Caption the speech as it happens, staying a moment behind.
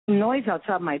noise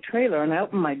outside my trailer, and I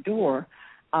opened my door,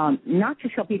 not to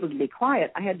tell people to be quiet.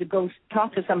 I had to go talk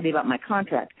to somebody about my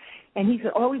contract. And he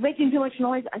said, "Oh, are we making too much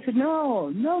noise?" I said,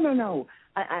 No.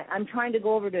 I'm trying to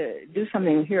go over to do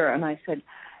something here. And I said,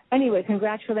 "Anyway,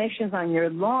 congratulations on your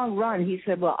long run." He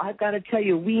said, "Well, I've got to tell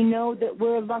you, we know that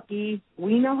we're lucky.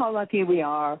 We know how lucky we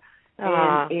are."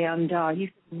 And he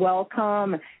said, "Welcome,"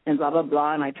 and blah, blah,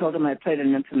 blah. And I told him I played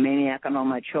an nymphomaniac on all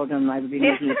my children, and I would be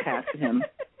making a pass at him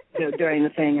during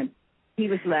the thing. And he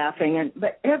was laughing.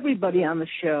 But everybody on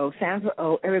the show, Sandra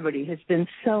everybody has been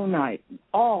so nice.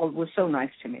 All were so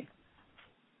nice to me.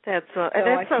 That's so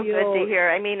good to hear.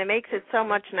 I mean, it makes it so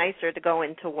much nicer to go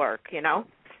into work, you know?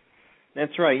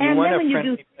 That's right. You want a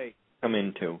friendly place to come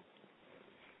into.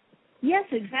 Yes,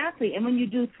 exactly. And when you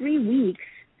do 3 weeks,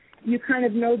 you kind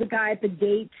of know the guy at the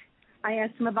gate. I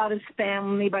asked him about his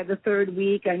family. By the 3rd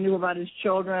week, I knew about his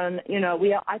children. You know,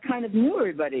 I kind of knew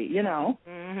everybody, you know.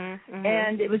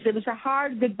 And it was a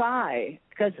hard goodbye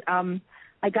because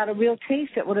I got a real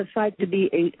taste at what it's like to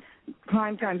be a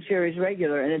primetime series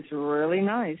regular, and it's really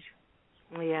nice.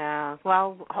 Yeah.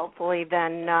 Well, hopefully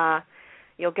then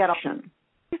you'll get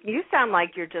You sound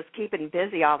like you're just keeping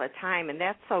busy all the time, and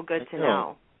that's so good to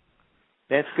know.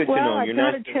 That's good to know. You're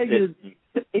not. Well, I've got to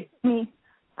tell you,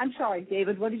 I'm sorry,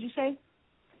 David. What did you say?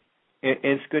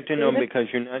 It's good to know because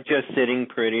you're not just sitting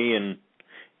pretty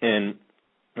and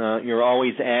you're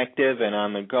always active and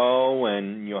on the go,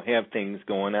 and you'll have things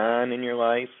going on in your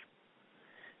life.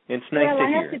 It's nice to hear. Well,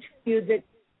 I have to tell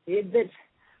you that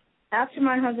after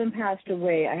my husband passed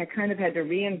away, I kind of had to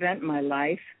reinvent my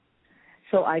life.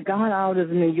 So I got out of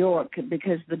New York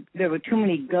because there were too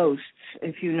many ghosts,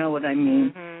 if you know what I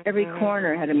mean. Every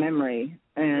corner had a memory,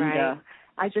 and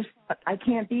I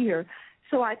can't be here.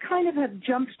 So I kind of have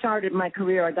jump-started my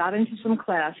career. I got into some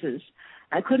classes.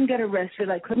 I couldn't get arrested.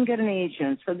 I couldn't get an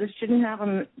agent, so this didn't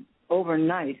happen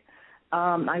overnight.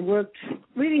 I worked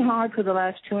really hard for the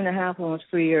last 2.5, almost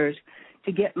 3 years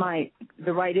to get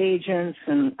the right agents,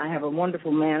 and I have a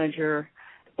wonderful manager,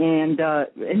 and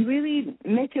really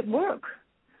make it work.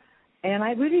 And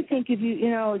I really think if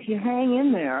you hang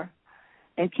in there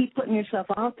and keep putting yourself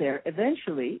out there,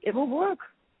 eventually it will work.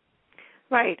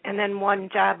 Right, and then one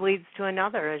job leads to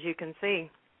another, as you can see.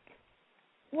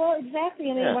 Well, exactly.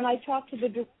 And when I talked to the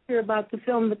director about the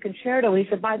film, The Concerto, he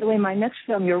said, "By the way, my next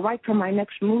film, you're right for my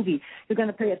next movie. You're going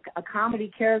to play a comedy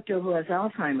character who has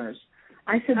Alzheimer's."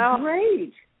 I said,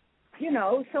 "Great."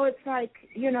 So it's like,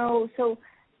 so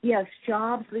yes,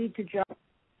 jobs lead to jobs.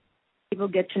 People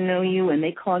get to know you, and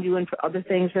they call you in for other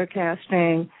things they're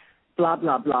casting, blah,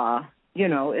 blah, blah.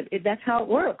 That's how it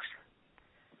works.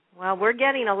 Well, we're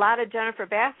getting a lot of Jennifer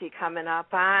Bassey coming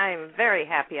up. I'm very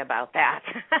happy about that.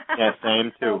 Yes, I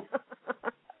am too.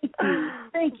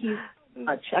 Thank you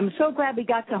much. I'm so glad we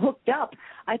got hooked up.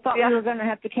 I thought we were going to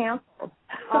have to cancel.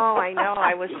 Oh, I know.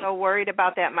 I was so worried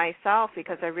about that myself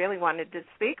because I really wanted to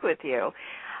speak with you.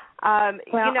 I'm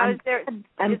glad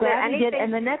you did.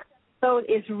 And the next episode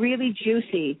is really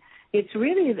juicy. It's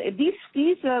really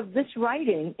this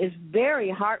writing is very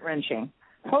heart-wrenching.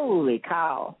 Holy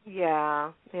cow.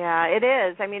 Yeah, it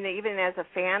is. I mean, even as a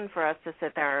fan for us to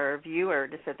sit there, or a viewer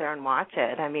to sit there and watch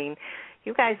it, I mean,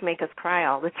 you guys make us cry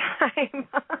all the time.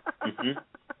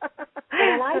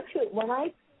 When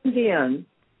I tuned in,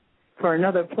 for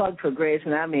another plug for Grey's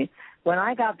Anatomy, when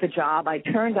I got the job, I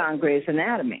turned on Grey's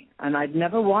Anatomy, and I'd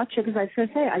never watch it because I said,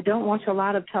 hey, I don't watch a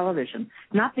lot of television.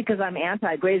 Not because I'm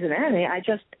anti-Grey's Anatomy, I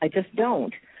just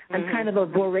don't. I'm kind of a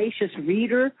voracious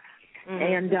reader,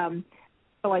 and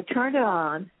so I turned it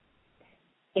on,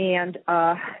 and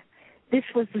this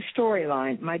was the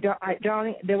storyline. My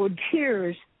darling, there were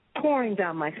tears pouring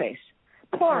down my face.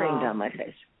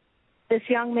 This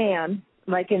young man,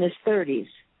 like in his 30s,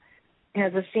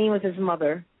 has a scene with his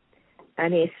mother,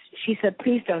 and she said,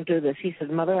 "Please don't do this." He said,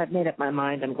 "Mother, I've made up my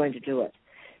mind. I'm going to do it."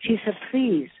 She said,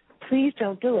 please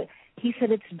don't do it." He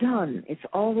said, "It's done. It's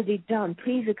already done.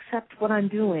 Please accept what I'm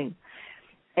doing."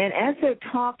 And as they're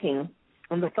talking,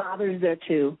 and the father's there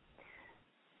too,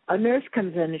 a nurse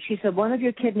comes in, and she said, "One of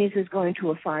your kidneys is going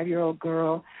to a 5-year-old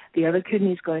girl. The other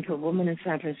kidney is going to a woman in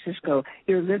San Francisco.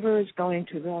 Your liver is going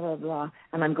to blah, blah, blah."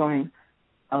 And I'm going,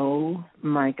 oh,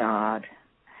 my God.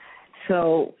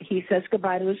 So he says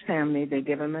goodbye to his family. They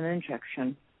give him an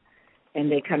injection,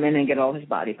 and they come in and get all his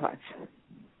body parts.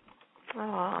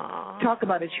 Aww. Talk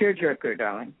about a tearjerker,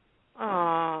 darling.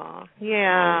 Oh,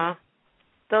 yeah.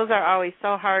 Those are always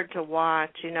so hard to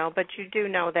watch, but you do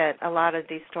know that a lot of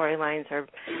these storylines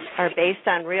are based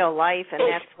on real life, and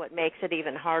that's what makes it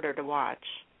even harder to watch.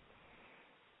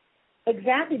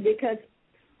 Exactly, because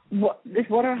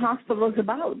what our hospital is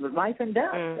about, life and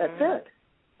death. That's it.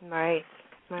 Right.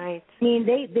 Right. I mean,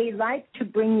 they like to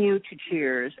bring you to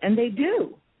tears, and they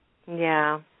do.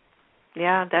 Yeah.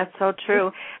 Yeah, that's so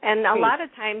true. And a lot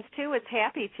of times, too, it's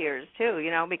happy tears, too,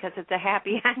 because it's a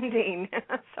happy ending.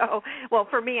 So, well,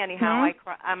 for me, anyhow,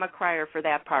 I'm a crier for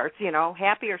that part,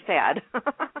 happy or sad.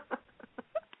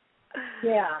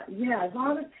 Yeah. As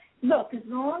long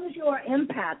as you are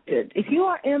impacted, if you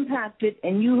are impacted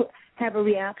and you have a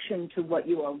reaction to what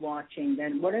you are watching,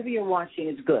 then whatever you're watching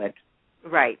is good.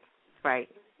 Right.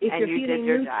 If and you're you feeling did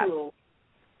your neutral, job.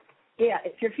 Yeah,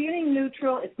 if you're feeling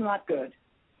neutral, it's not good.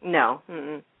 No.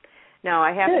 No,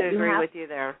 I have to agree with you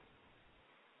there.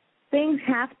 Things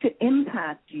have to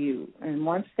impact you, and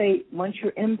once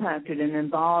you're impacted and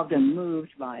involved and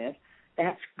moved by it,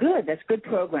 that's good. That's good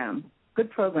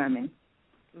programming.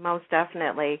 Most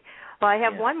definitely. Well, I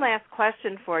have one last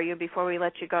question for you before we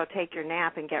let you go take your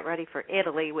nap and get ready for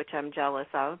Italy, which I'm jealous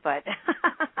of. But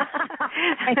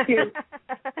thank you.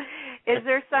 Is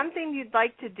there something you'd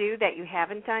like to do that you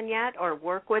haven't done yet, or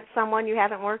work with someone you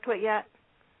haven't worked with yet?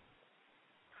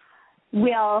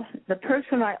 Well, the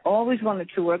person I always wanted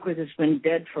to work with has been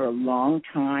dead for a long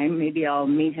time. Maybe I'll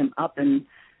meet him up in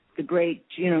the great,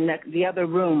 the other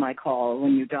room I call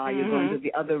when you die. You go into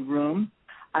the other room.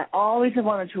 I always have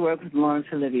wanted to work with Laurence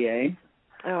Olivier.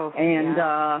 Oh, and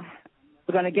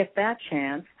we're going to get that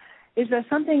chance. Is there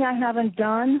something I haven't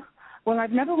done? Well,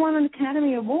 I've never won an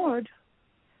Academy Award.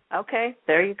 Okay,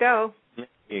 there you go. There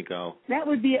you go. That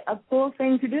would be a cool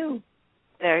thing to do.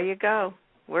 There you go.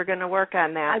 We're going to work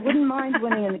on that. I wouldn't mind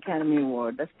winning an Academy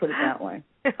Award. Let's put it that way.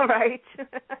 Right.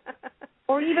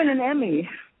 Or even an Emmy.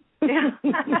 I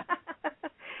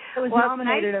was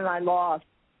nominated and I lost.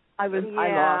 I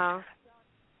lost.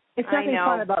 It's nothing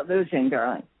fun about losing,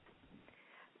 darling.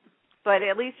 But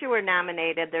at least you were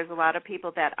nominated. There's a lot of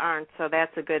people that aren't, so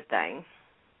that's a good thing.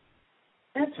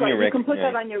 That's right. You can put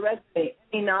that on your resume,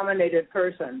 any nominated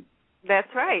person. That's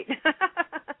right.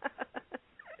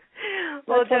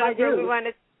 Well, Jennifer, we want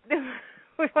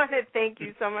to thank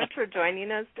you so much for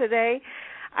joining us today.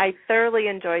 I thoroughly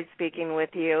enjoyed speaking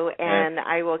with you, and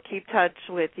I will keep touch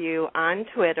with you on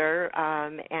Twitter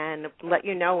and let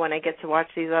you know when I get to watch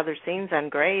these other scenes on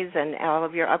Grey's and all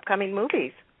of your upcoming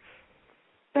movies.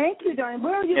 Thank you, darling.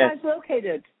 Where are you guys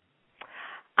located?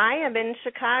 I am in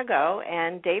Chicago,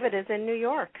 and David is in New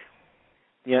York.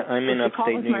 Yeah, I'm in upstate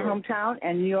New York. Chicago is my hometown,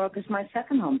 and New York is my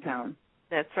second hometown.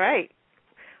 That's right.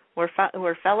 We're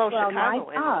fellow Chicagoans.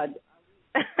 My God.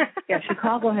 Yeah,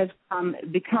 Chicago has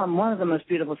become one of the most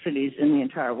beautiful cities in the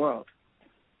entire world.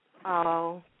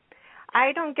 Oh,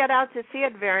 I don't get out to see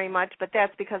it very much, but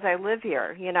that's because I live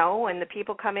here, and the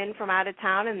people come in from out of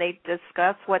town and they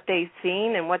discuss what they've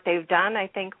seen and what they've done. I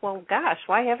think, well, gosh,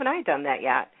 why haven't I done that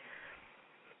yet?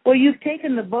 Well, you've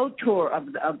taken the boat tour of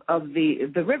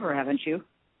the river, haven't you?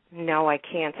 No, I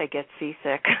can't. I get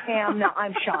seasick. No,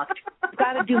 I'm shocked. You've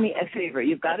got to do me a favor.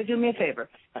 You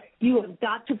have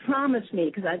got to promise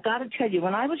me, because I've got to tell you,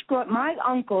 when I was growing up, my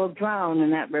uncle drowned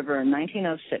in that river in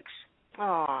 1906.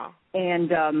 Oh. And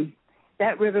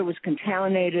that river was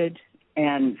contaminated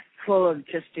and full of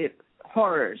just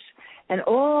horrors. And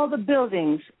all the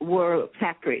buildings were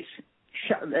factories,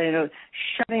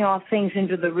 shoving off things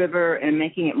into the river and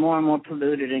making it more and more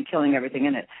polluted and killing everything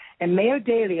in it. And Mayor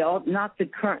Daley, not the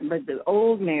current, but the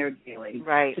old Mayor Daley,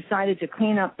 decided to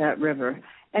clean up that river.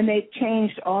 And they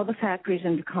changed all the factories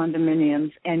into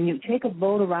condominiums. And you take a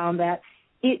boat around that.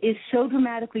 It is so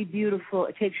dramatically beautiful,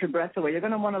 it takes your breath away. You're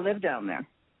going to want to live down there.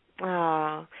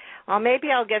 Oh, well, maybe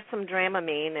I'll get some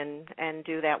Dramamine and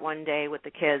do that one day with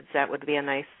the kids. That would be a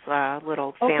nice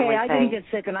little family thing. Okay, I didn't get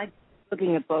sick, and I'm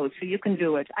looking at boats, so you can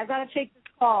do it. I've got to take this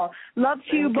call. Love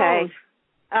to you both.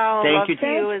 Oh, love to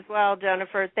you as well,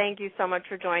 Jennifer. Thank you so much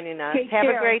for joining us. Have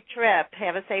a great trip.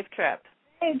 Have a safe trip.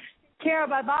 Thanks. Take care.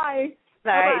 Bye-bye.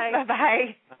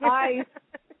 Bye-bye. Bye.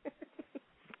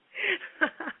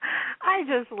 I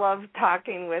just love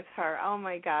talking with her. Oh,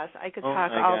 my gosh. I could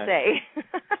talk all day.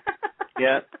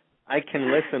 Yeah, I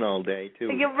can listen all day,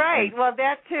 too. You're right. Well,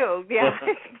 that, too. Yeah.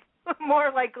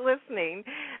 More like listening,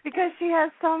 because she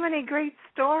has so many great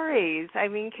stories. I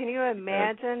mean, can you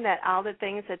imagine that all the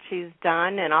things that she's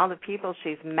done and all the people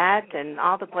she's met and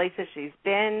all the places she's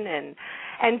been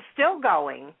and still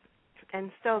going.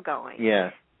 Yeah.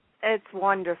 It's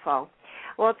wonderful.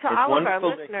 Well, to all of our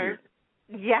listeners,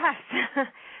 yes,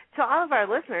 to all of our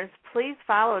listeners, please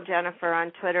follow Jennifer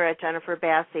on Twitter at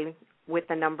jennifer-bassey with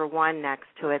the number 1 next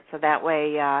to it, so that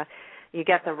way you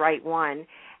get the right one.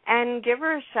 And give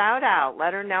her a shout-out.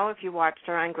 Let her know if you watched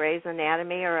her on Grey's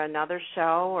Anatomy or another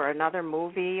show or another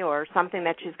movie or something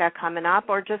that she's got coming up,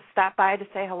 or just stop by to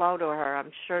say hello to her. I'm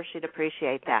sure she'd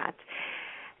appreciate that.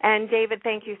 And David,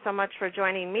 thank you so much for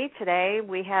joining me today.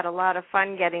 We had a lot of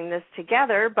fun getting this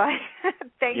together, but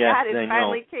thank God it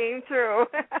finally came through.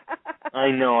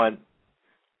 I know it.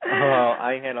 Well,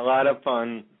 I had a lot of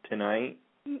fun tonight,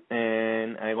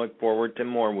 and I look forward to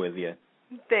more with you.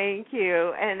 Thank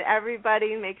you. And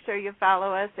everybody, make sure you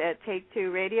follow us at Take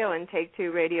Two Radio and Take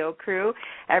Two Radio Crew.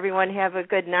 Everyone have a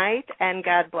good night, and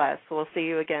God bless. We'll see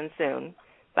you again soon.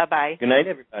 Bye-bye. Good night,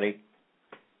 everybody.